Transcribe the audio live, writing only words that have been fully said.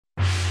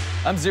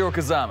I'm Zero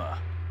Kazama.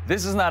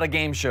 This is not a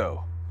game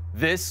show.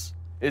 This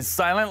is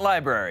Silent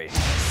Library.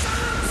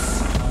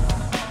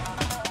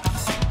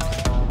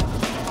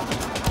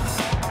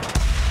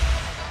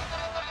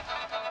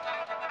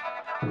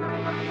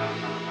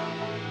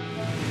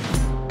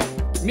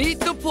 Meet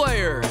the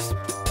players.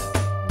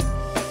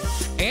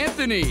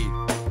 Anthony.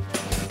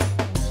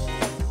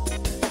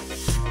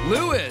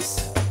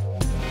 Lewis.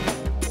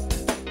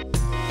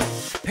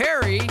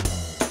 Perry.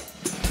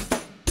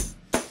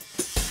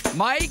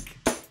 Mike.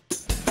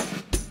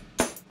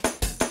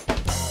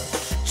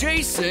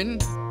 Jason.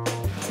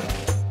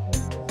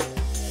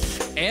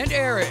 And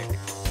Eric.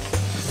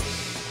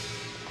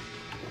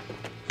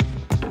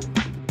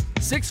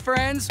 6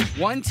 friends,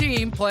 1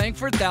 team playing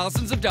for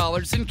thousands of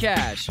dollars in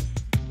cash.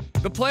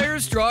 The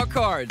players draw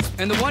cards,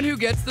 and the one who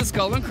gets the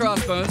skull and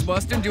crossbones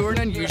must endure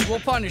an unusual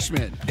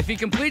punishment. If he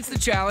completes the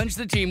challenge,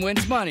 the team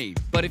wins money.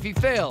 But if he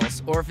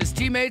fails, or if his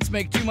teammates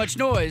make too much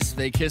noise,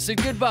 they kiss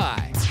it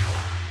goodbye.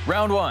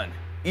 Round 1.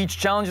 Each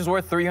challenge is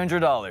worth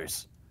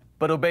 $300.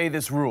 But obey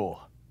this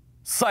rule.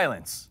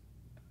 Silence.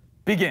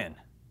 Begin.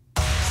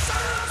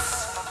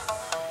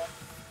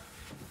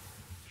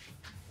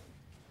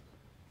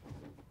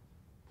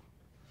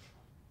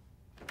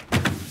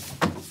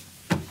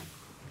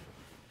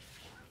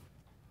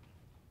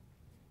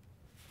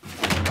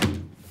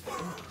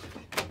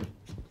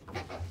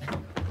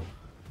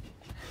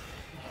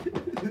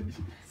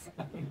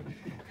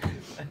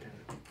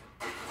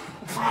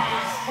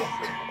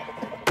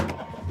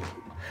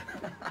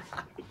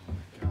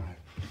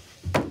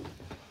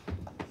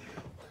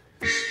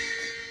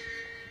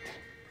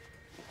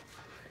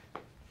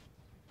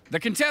 The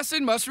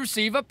contestant must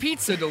receive a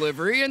pizza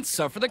delivery and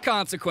suffer the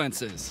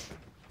consequences.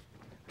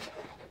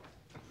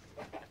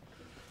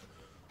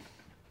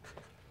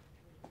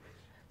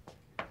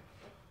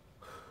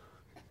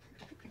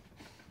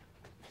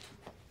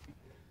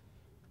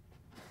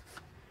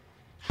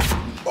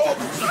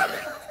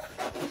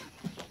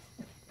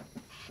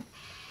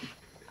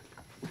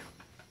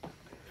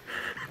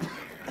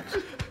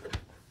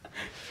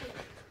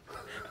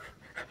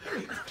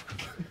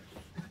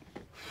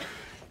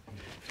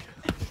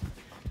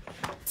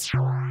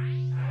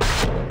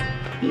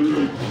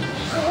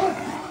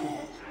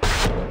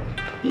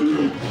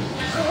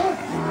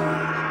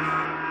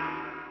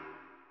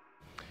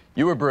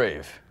 You were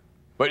brave,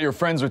 but your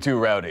friends were too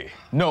rowdy.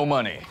 No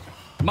money.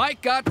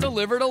 Mike got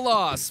delivered a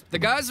loss. The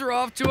guys are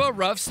off to a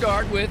rough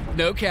start with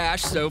no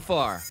cash so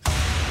far.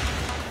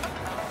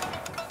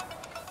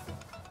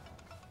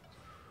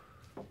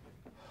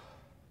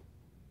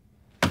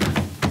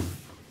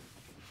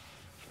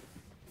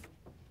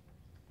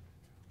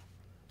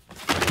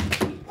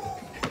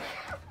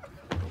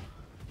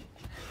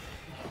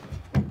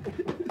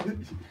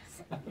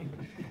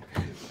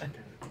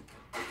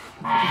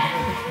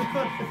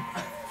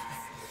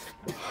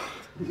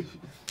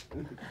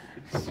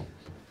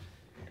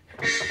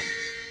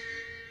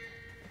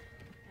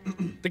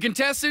 The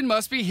contestant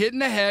must be hit in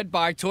the head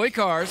by toy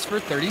cars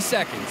for 30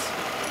 seconds.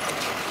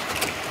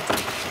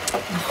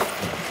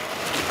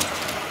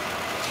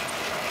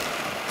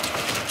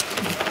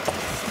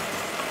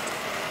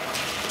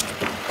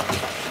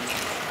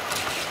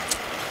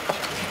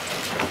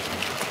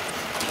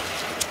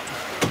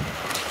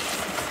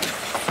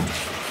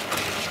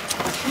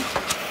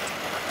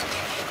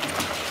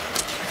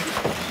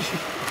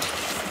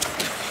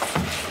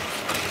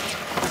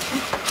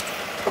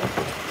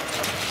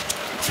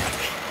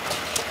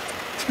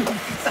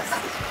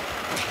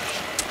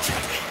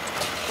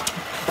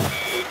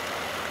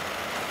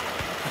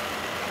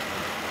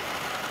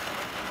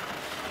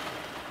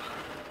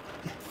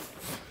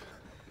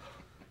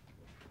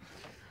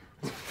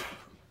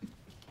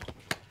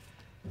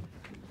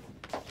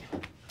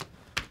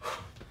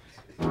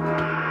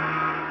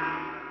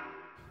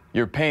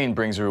 Your pain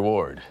brings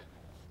reward.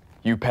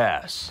 You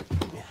pass.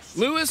 Yes.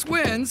 Lewis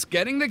wins,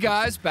 getting the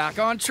guys back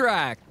on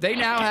track. They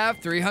now have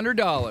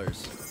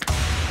 $300.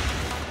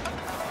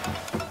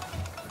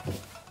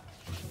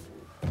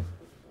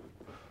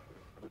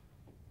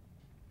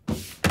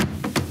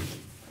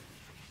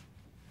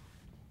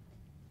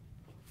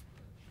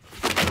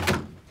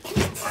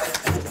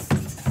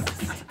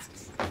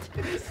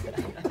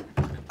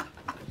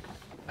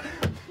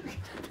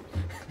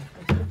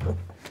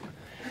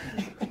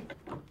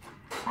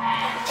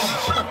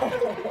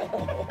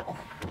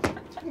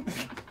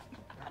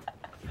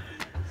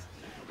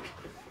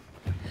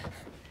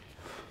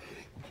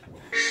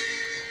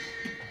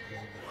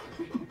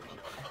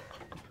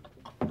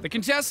 The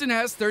contestant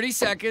has 30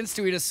 seconds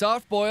to eat a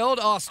soft-boiled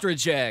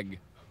ostrich egg.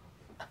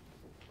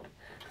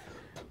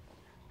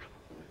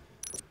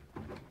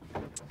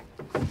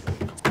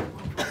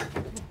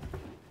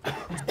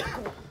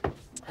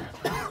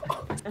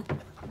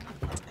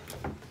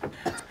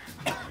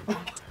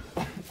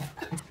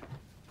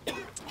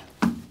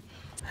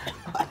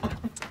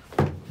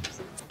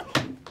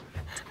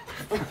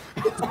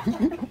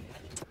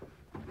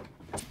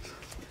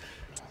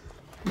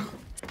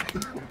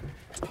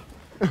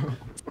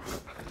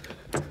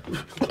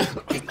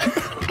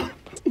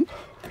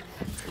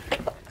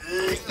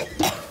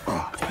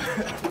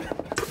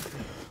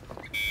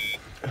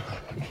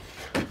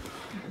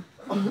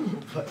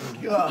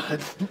 God.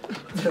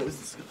 That was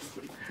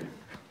disgusting.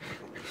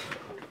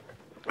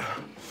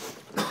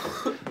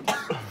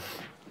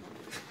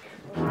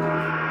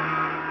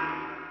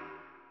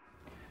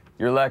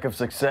 Your lack of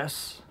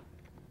success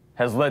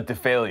has led to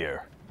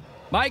failure.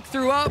 Mike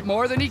threw up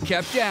more than he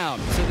kept down,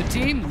 so the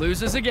team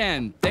loses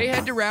again. They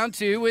head to round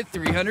 2 with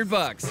 300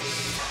 bucks.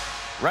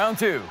 Round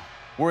 2,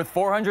 worth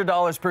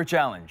 $400 per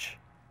challenge.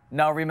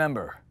 Now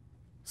remember,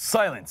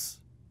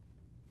 silence.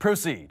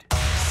 Proceed.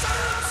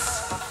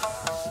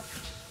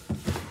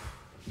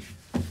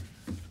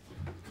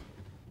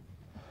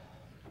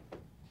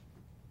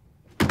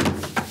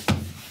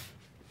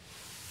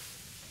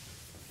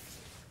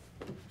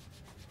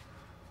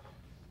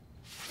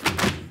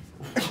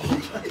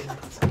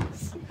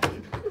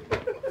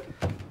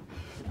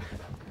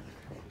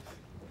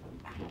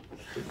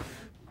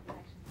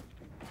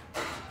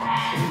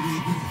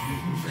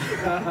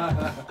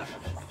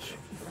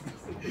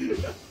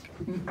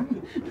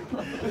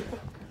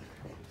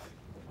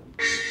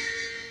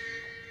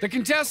 The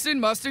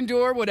contestant must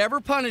endure whatever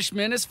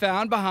punishment is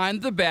found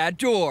behind the bad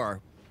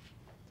door.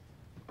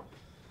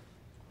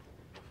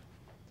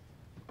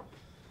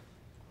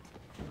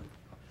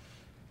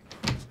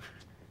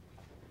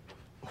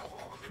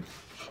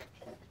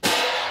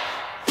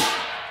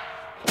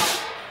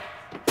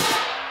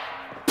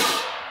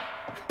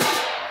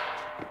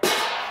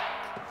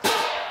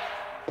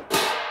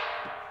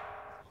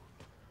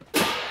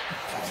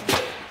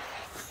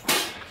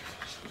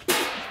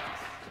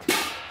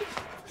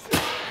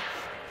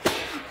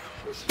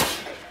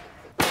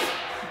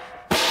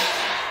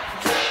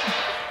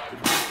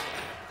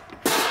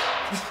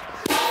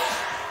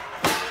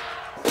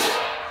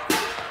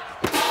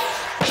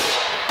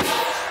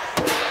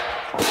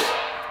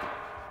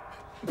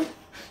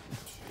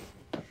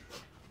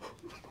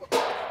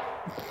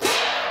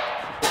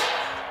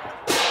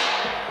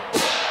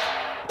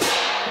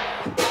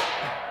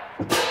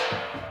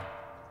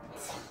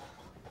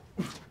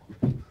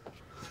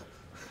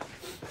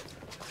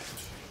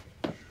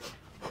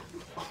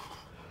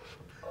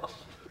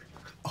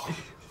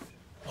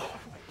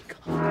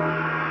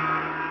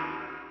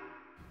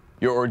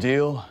 Your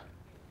ordeal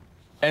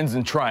ends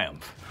in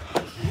triumph.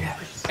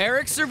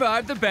 Eric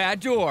survived the bad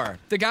door.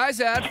 The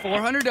guys add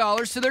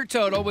 $400 to their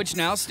total, which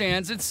now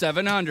stands at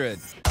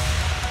 $700.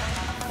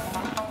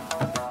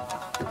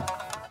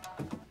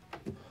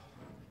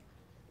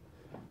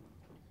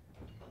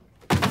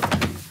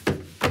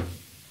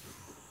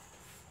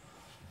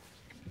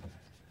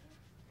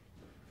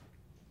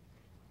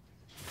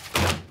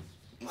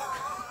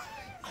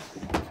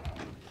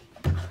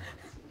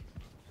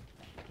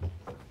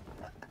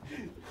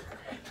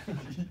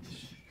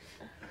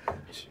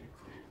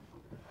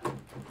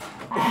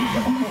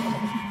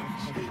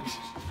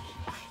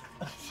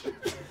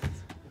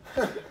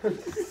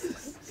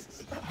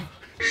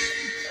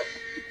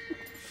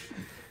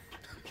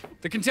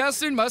 The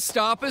contestant must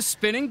stop a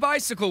spinning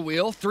bicycle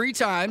wheel 3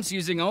 times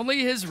using only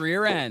his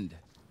rear end.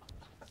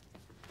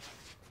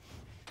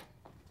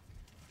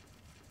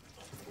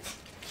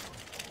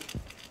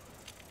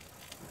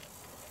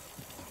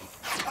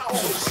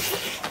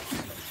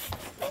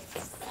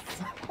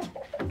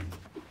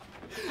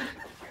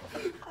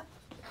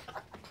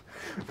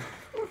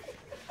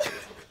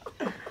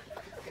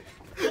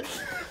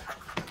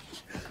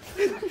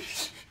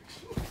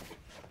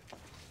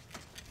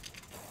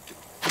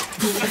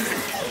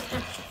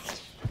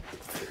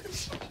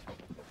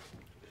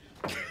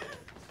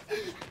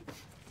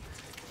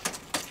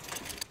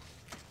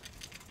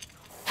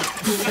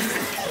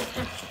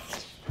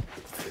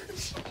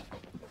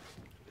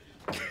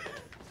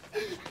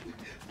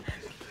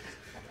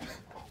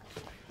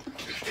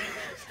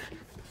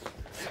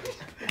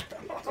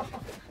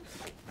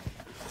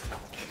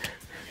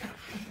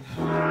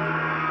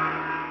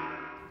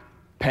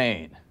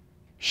 Pain,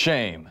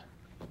 shame,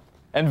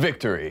 and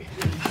victory.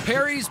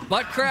 Perry's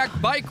butt crack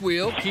bike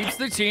wheel keeps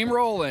the team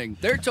rolling.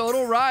 Their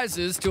total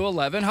rises to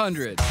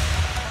 $1,100.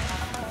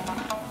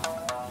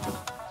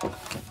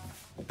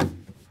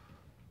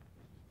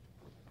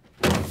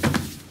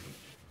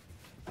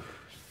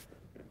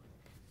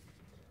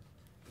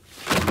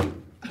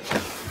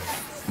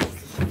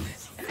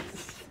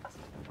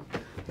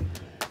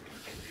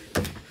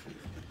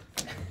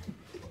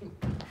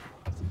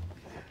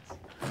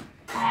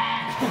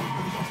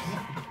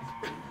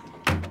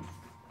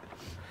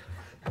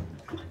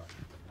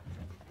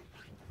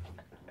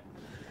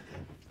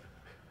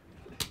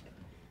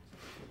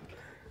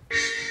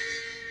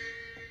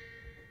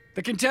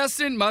 The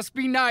contestant must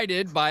be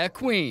knighted by a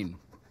queen.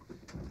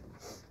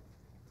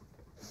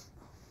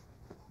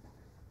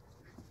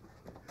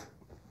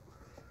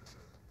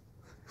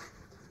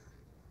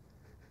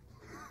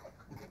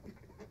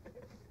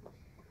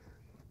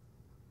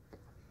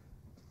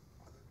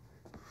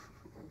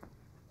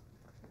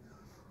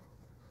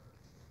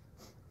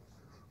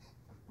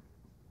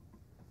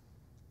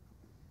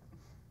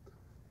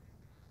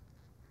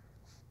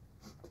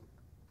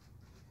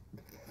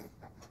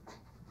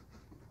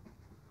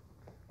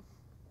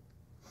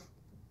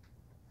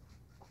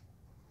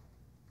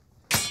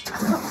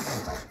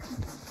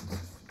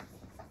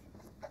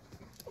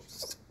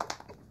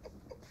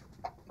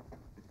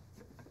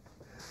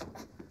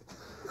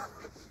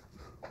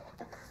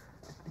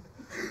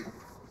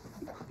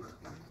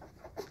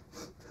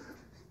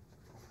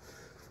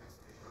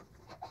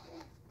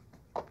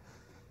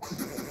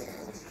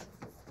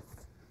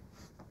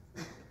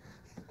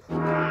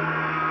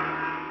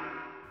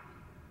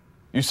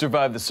 You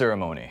survived the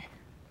ceremony.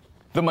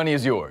 The money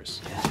is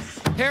yours.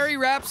 Harry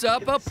wraps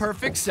up a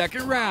perfect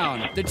second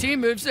round. The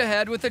team moves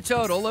ahead with a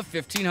total of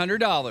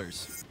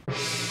 $1,500.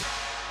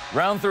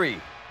 Round 3.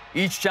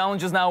 Each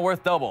challenge is now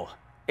worth double,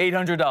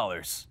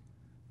 $800.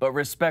 But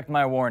respect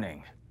my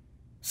warning.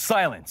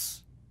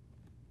 Silence.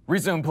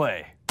 Resume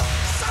play.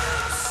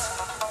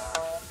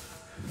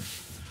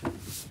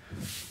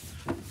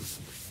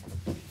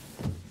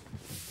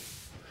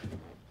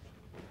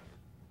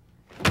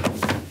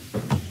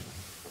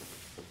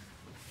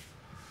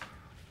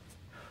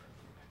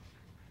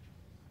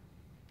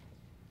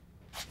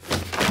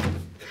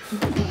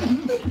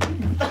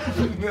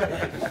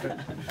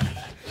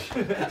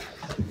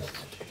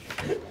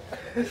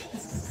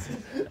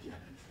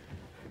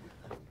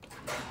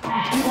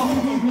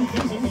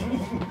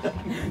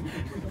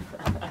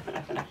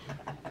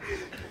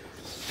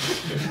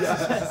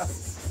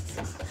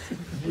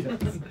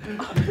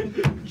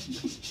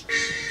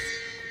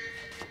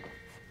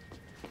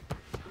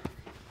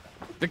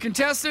 The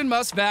contestant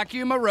must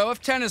vacuum a row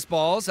of tennis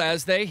balls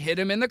as they hit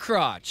him in the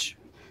crotch.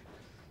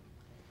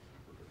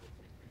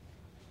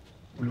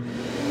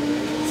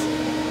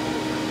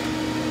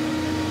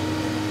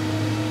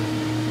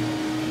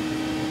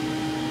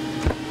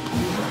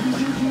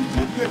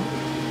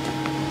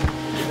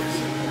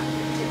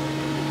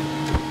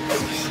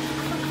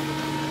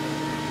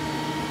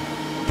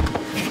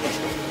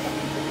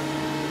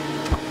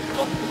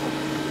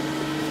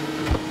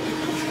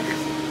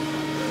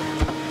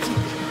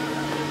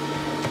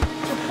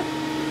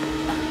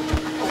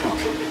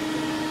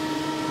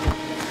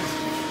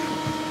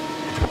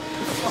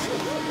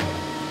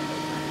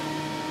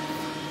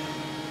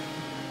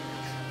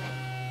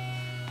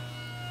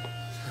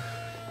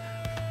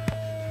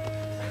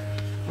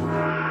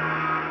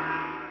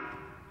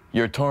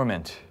 Your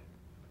torment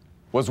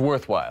was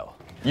worthwhile.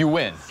 You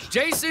win.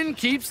 Jason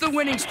keeps the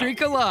winning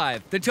streak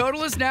alive. The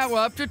total is now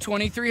up to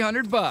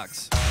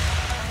 $2,300.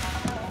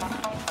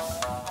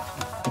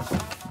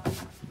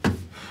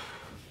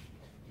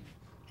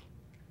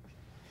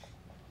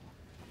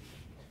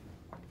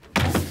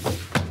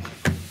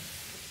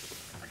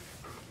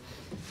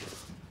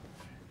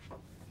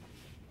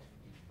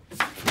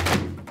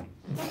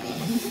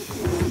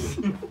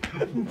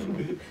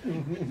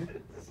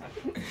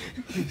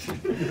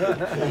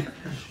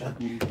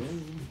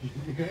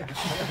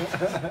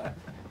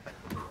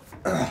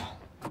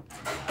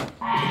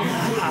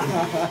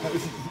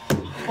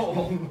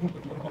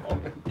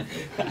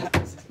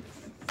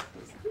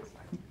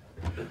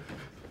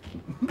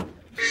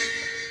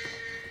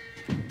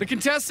 The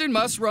contestant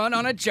must run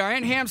on a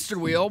giant hamster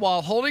wheel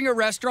while holding a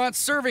restaurant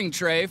serving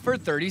tray for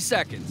 30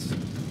 seconds.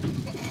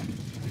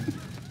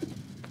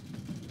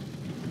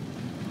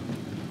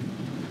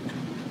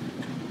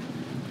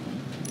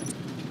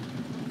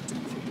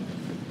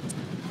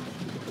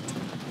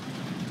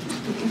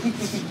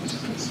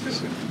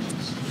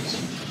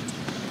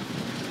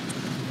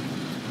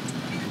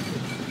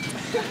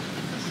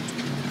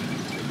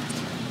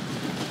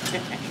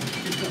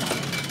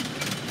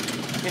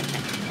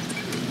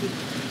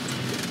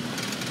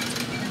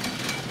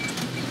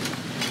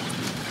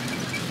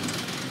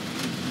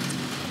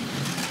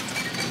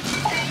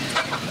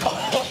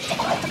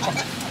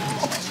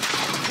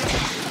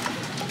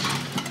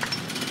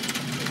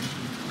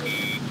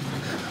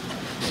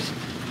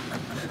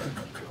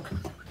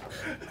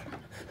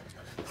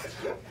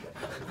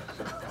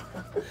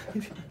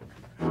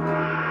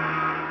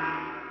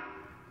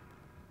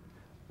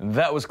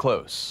 That was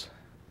close.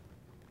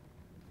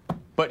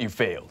 But you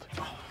failed.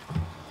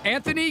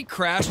 Anthony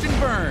crashed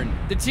and burned.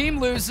 The team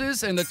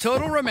loses and the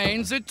total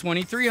remains at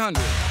 $2,300.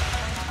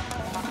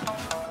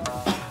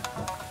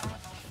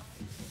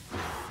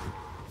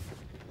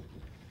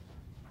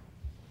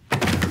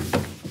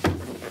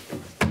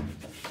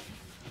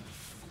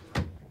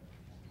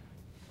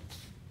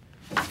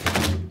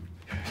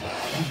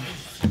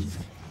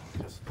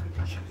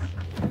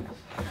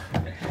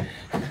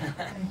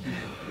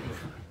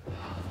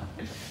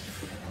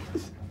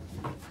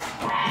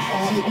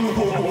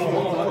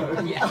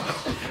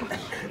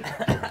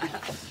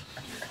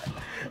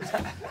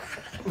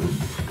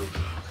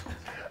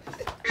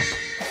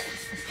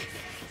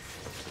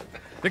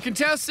 The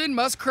contestant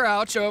must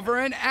crouch over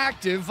an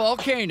active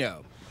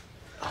volcano.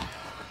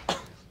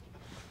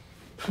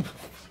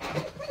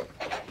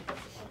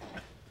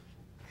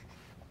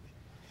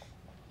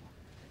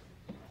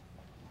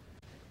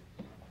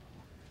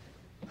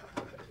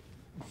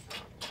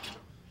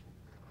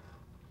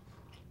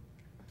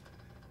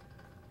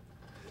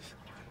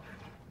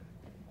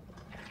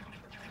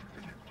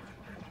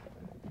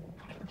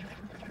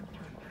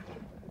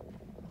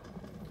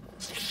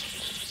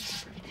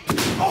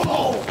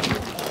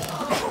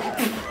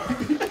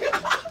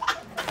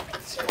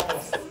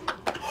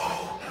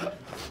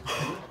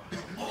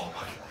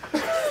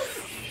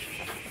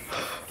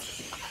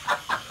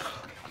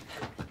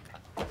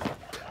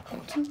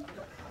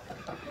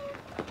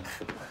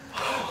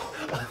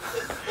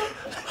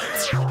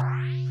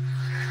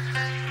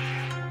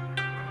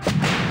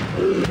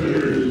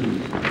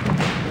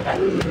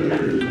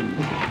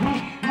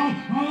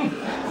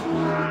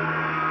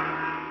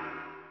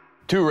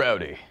 Too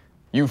rowdy.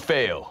 You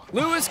fail.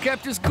 Lewis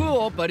kept his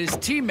cool, but his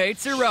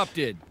teammates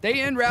erupted. They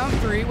end round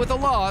 3 with a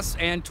loss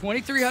and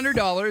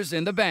 $2,300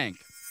 in the bank.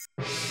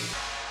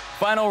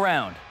 Final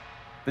round.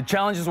 The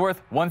challenge is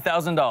worth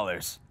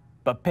 $1,000,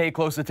 but pay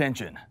close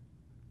attention.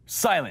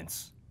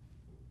 Silence.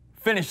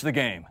 Finish the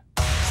game.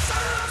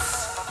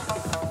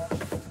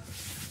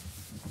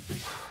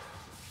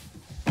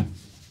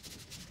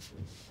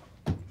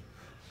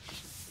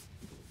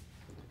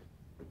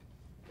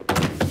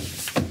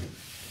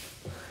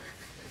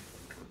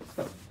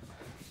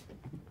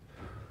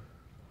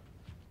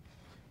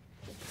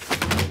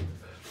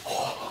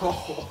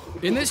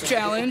 In this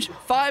challenge,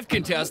 5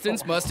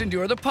 contestants must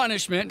endure the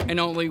punishment,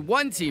 and only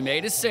 1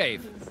 teammate is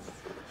safe.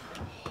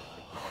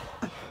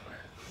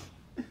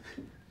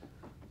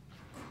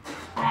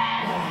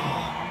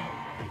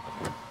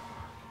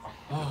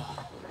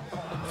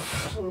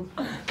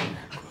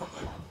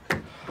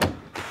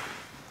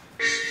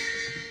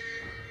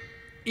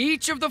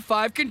 Each of the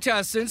 5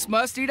 contestants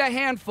must eat a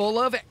handful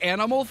of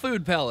animal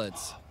food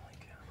pellets.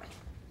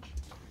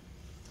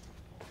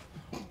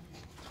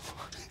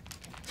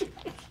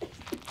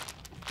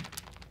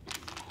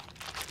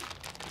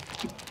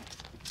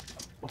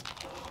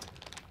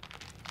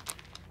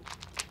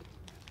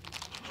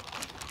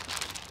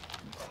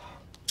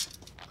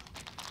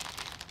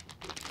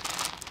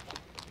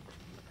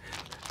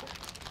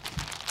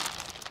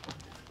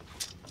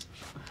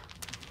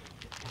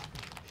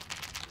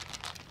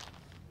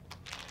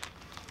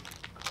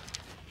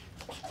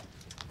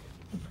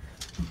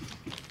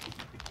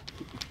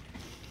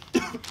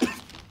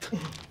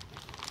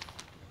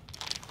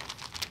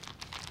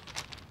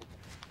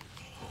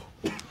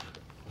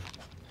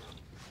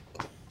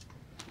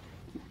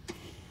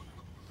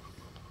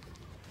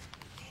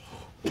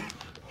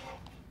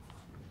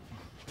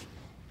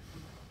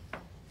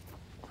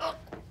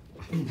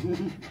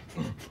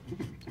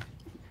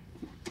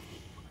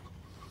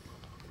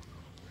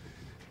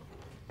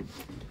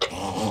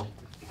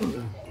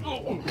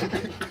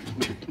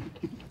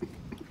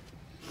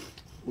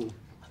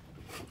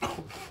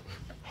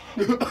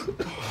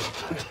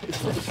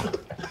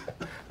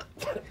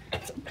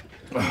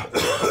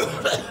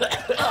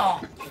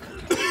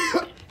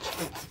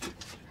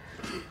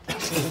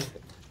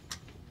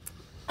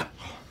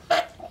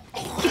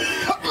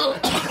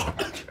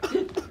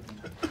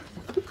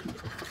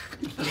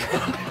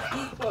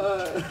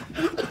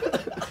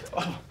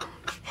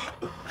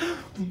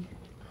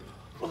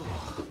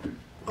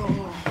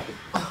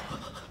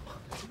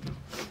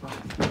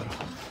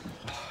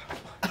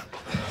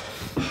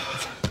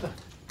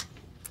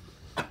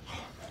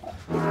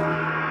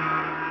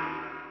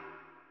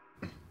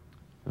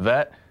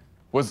 That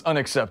was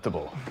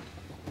unacceptable.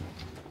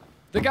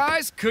 The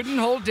guys couldn't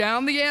hold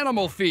down the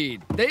animal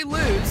feed. They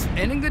lose,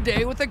 ending the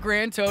day with a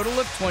grand total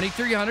of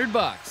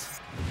 $2,300.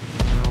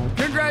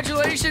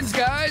 Congratulations,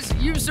 guys!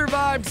 You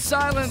survived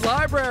Silent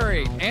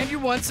Library, and you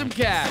won some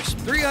cash,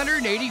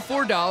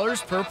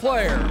 $384 per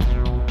player.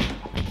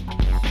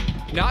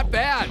 Not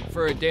bad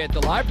for a day at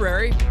the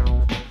library.